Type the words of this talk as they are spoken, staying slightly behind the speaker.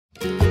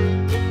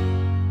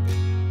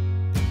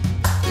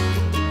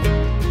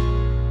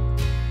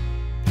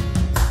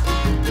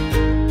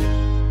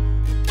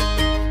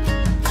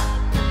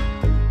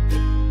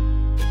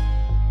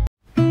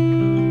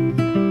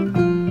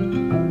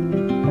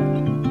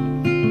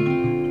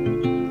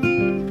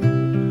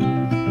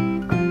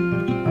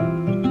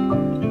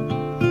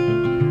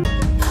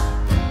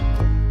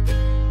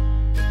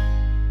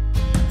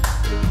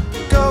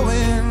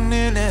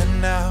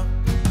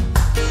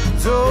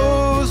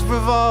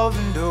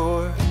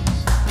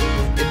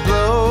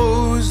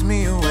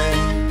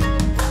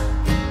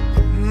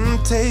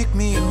take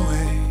me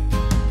away,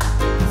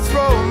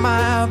 throw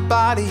my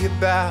body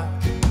about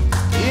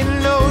in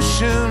an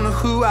ocean of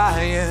who I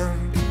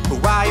am, who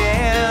I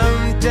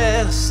am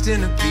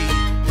destined to be,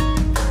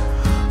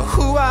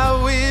 who I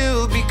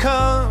will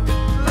become.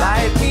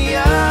 Light me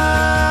up,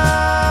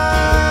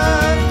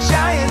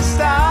 giant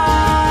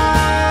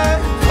star,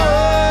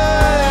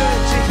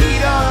 put your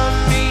heat on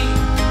me.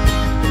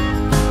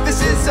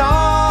 This is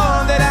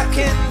all that I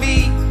can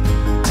be.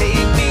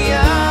 Take me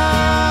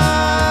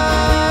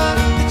up,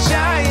 the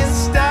giant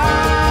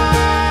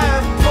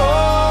star,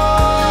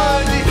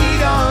 pour the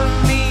heat on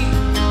me,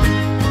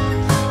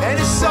 and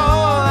it's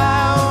all I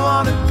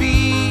wanna be.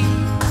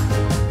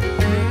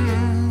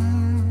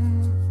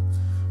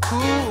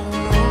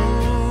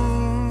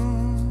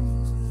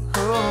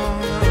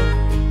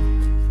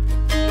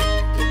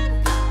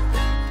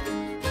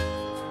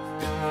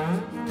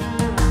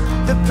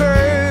 The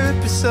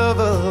purpose of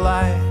a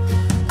life,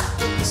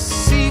 the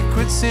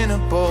secrets in a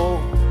bowl,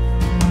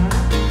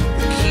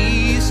 the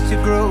keys to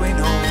growing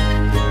old,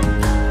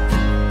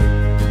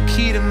 the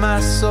key to my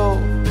soul.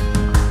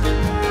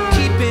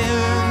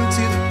 Keeping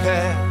to the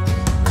path,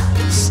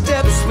 the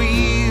steps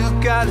we've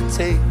gotta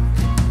take,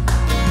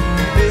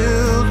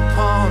 build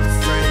upon the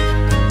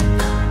frame,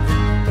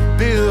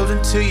 build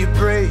until you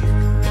break.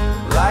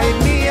 Light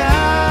me up,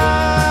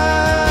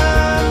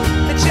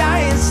 a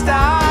giant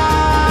star,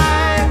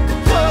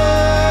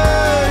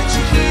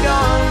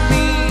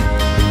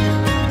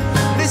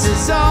 this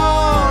is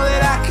all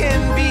that I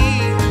can be.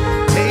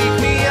 Take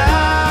me up,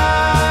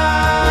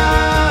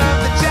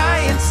 the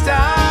giant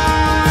star,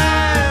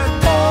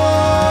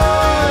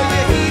 pour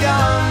your heat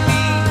on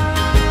me.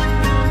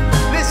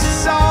 This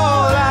is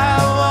all I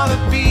wanna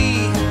be.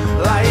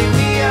 Light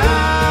me up,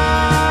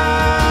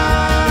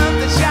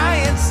 the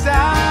giant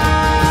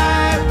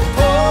star,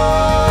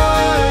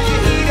 pour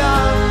your heat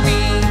on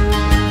me.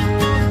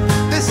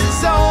 This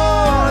is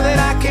all that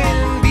I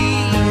can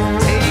be.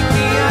 Take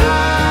me up,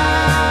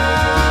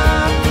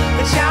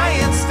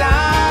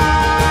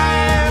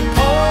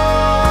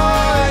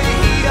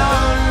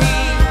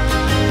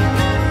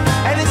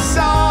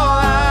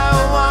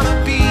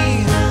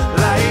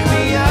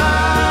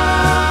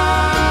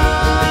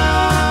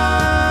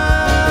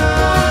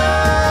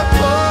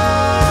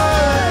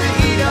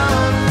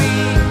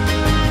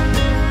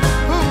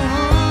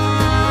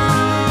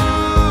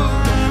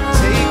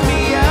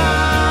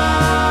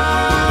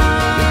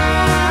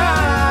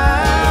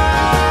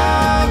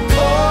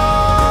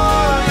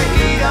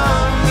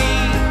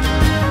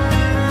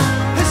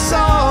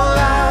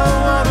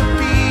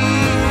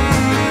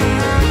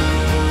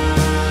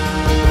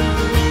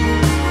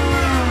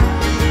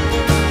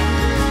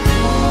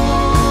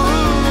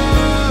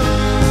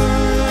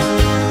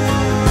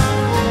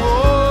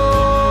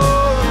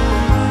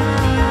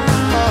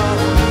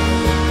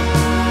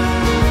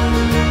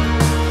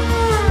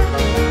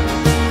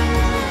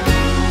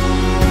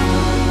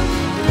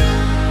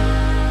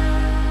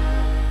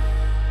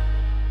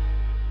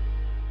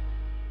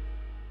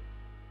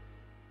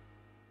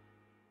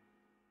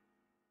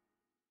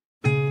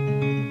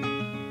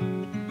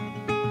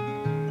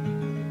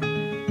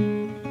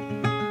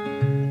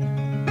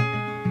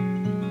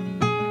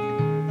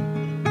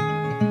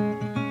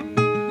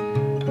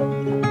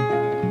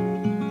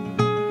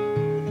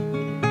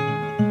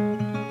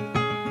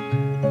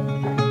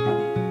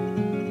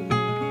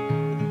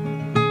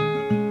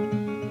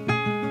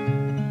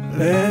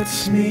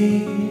 Let's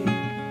meet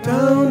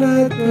down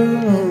at the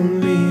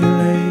lonely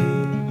lake.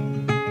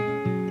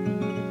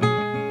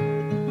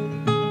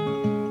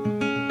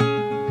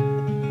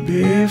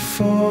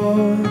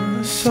 Before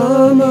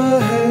summer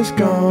has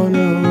gone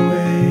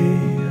away.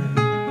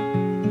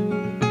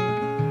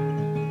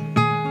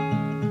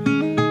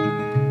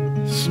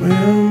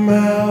 Swim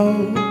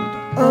out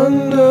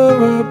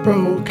under a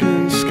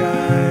broken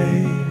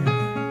sky.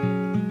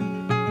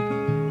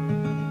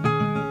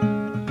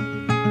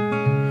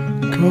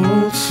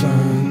 Cold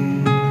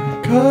sun,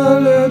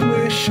 colored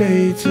with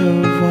shades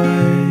of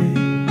white.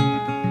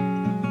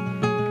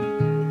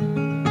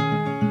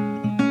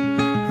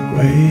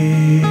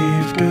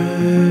 Wave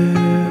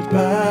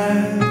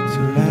goodbye to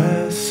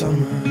last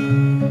summer.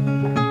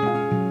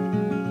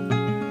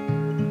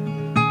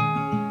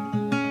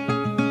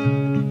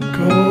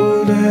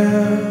 Cold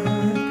air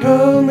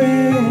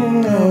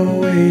coming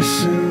away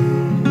soon.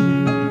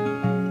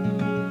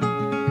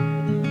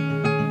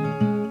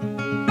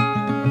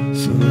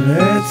 So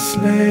let's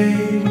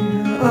lay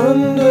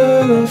under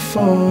the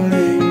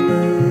falling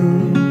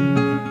moon.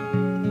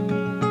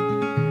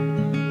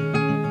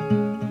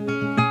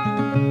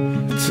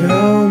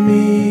 Tell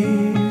me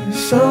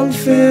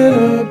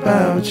something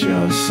about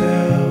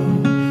yourself.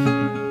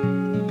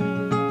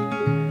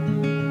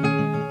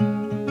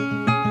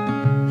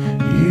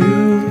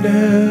 You've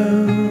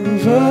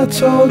never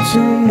told to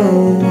no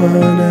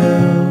one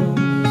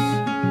else.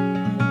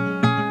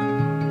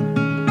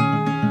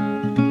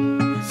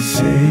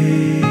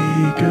 Say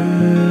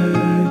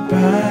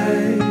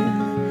goodbye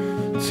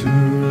to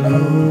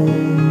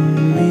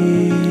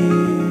lonely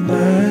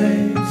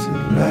nights of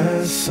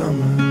last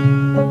summer.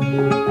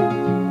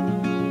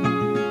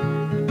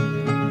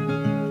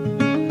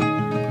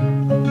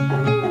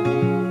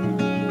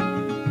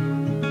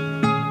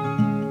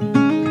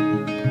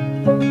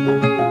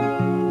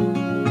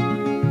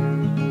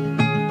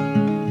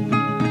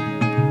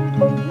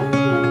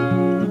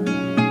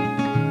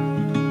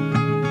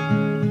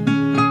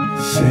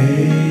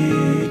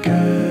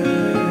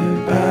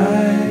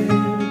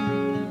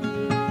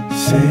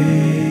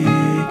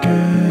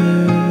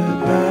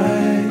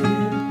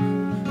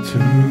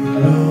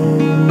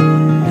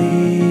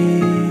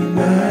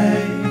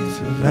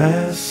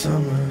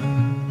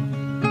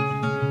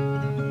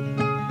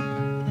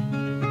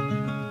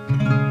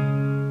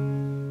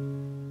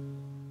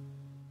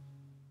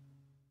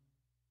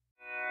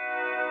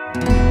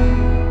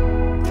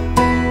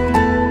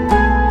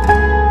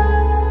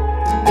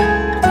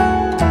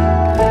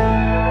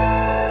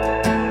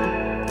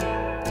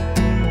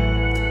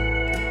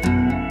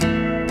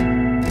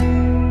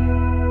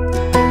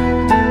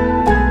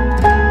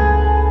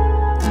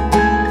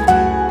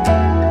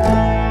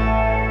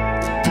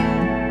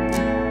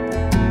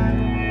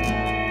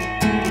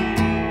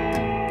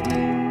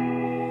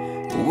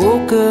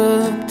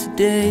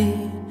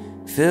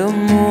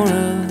 more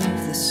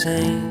of the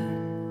same.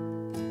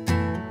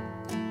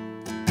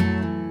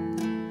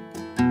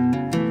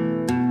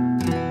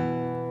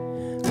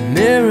 A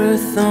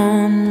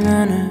marathon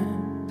runner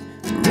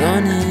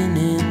running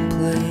in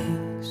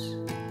place.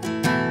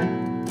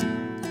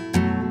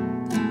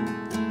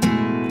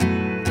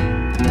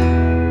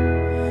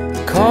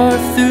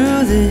 Carved through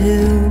the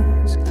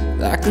hills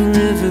like a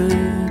river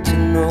to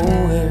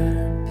nowhere.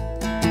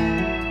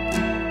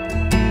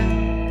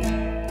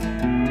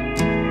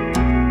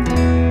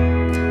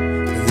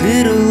 A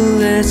little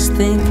less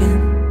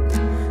thinking,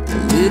 a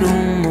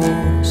little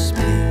more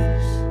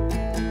space.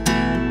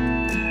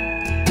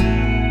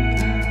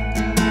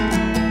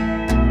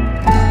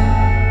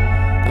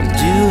 I'm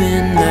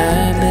doing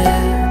my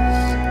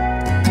best,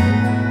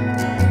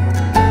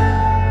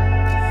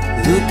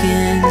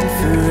 looking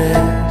for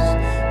rest,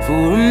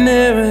 for a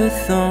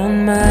marathon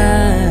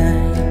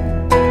mind.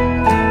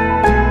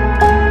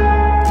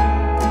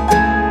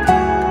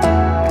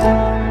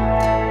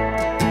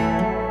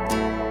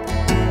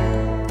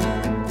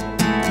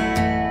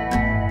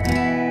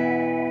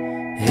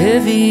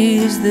 Heavy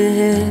is the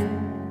head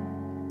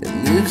that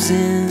lives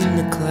in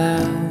the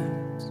clouds.